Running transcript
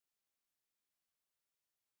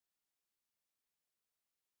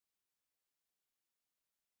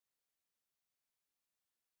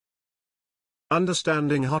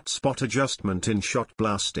Understanding hotspot adjustment in shot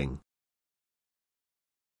blasting.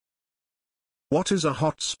 What is a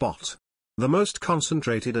hotspot? The most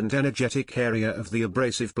concentrated and energetic area of the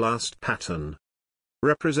abrasive blast pattern.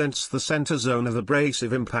 Represents the center zone of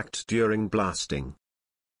abrasive impact during blasting.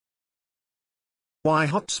 Why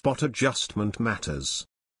hotspot adjustment matters.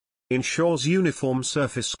 Ensures uniform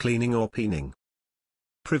surface cleaning or peening.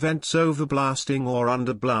 Prevents overblasting or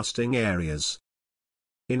underblasting areas.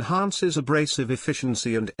 Enhances abrasive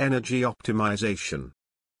efficiency and energy optimization.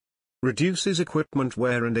 Reduces equipment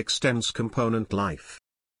wear and extends component life.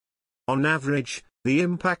 On average, the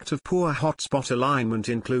impact of poor hotspot alignment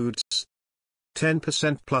includes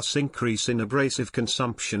 10% plus increase in abrasive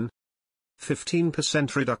consumption,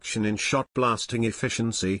 15% reduction in shot blasting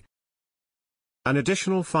efficiency, an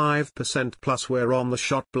additional 5% plus wear on the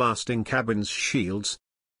shot blasting cabin's shields,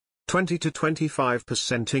 20 to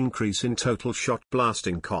 25% increase in total shot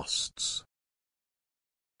blasting costs.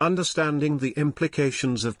 Understanding the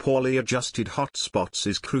implications of poorly adjusted hotspots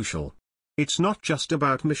is crucial. It's not just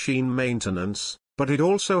about machine maintenance, but it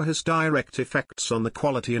also has direct effects on the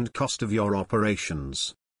quality and cost of your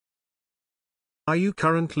operations. Are you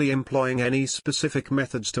currently employing any specific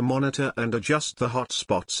methods to monitor and adjust the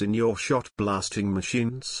hotspots in your shot blasting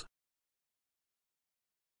machines?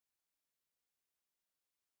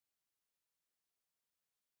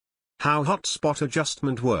 How hotspot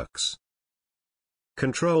adjustment works.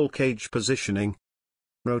 Control cage positioning.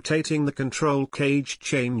 Rotating the control cage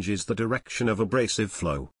changes the direction of abrasive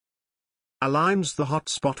flow. Aligns the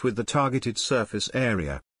hotspot with the targeted surface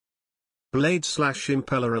area.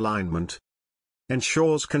 Blade/impeller alignment.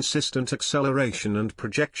 Ensures consistent acceleration and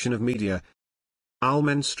projection of media.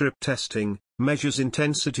 Allmen strip testing, measures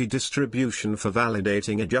intensity distribution for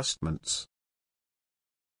validating adjustments.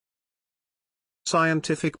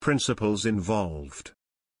 Scientific principles involved.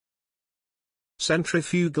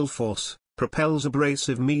 Centrifugal force propels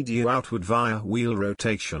abrasive media outward via wheel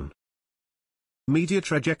rotation. Media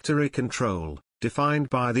trajectory control, defined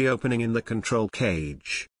by the opening in the control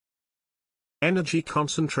cage. Energy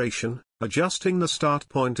concentration, adjusting the start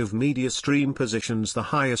point of media stream positions the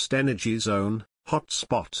highest energy zone,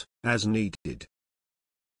 hotspot, as needed.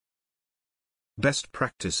 Best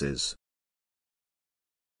practices.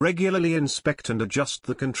 Regularly inspect and adjust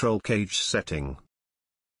the control cage setting.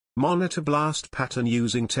 Monitor blast pattern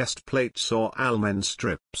using test plates or Allmen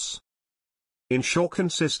strips. Ensure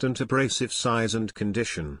consistent abrasive size and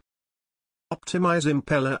condition. Optimize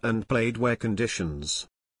impeller and blade wear conditions.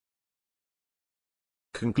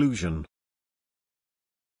 Conclusion.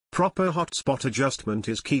 Proper hotspot adjustment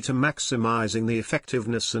is key to maximizing the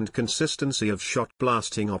effectiveness and consistency of shot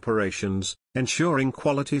blasting operations, ensuring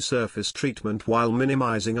quality surface treatment while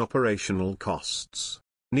minimizing operational costs.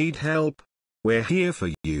 Need help? We're here for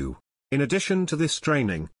you. In addition to this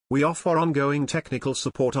training, we offer ongoing technical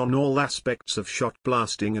support on all aspects of shot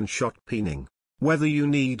blasting and shot peening. Whether you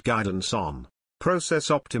need guidance on process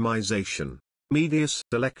optimization, media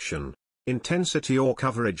selection, intensity or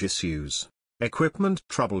coverage issues, equipment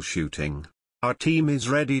troubleshooting, our team is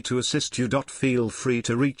ready to assist you. Feel free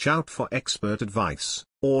to reach out for expert advice,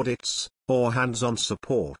 audits, or hands-on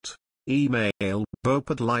support. Email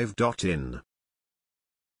bo@live.in.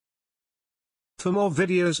 For more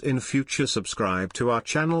videos in future, subscribe to our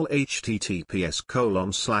channel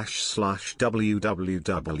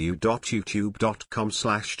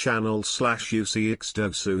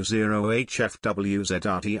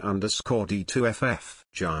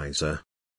Jizer.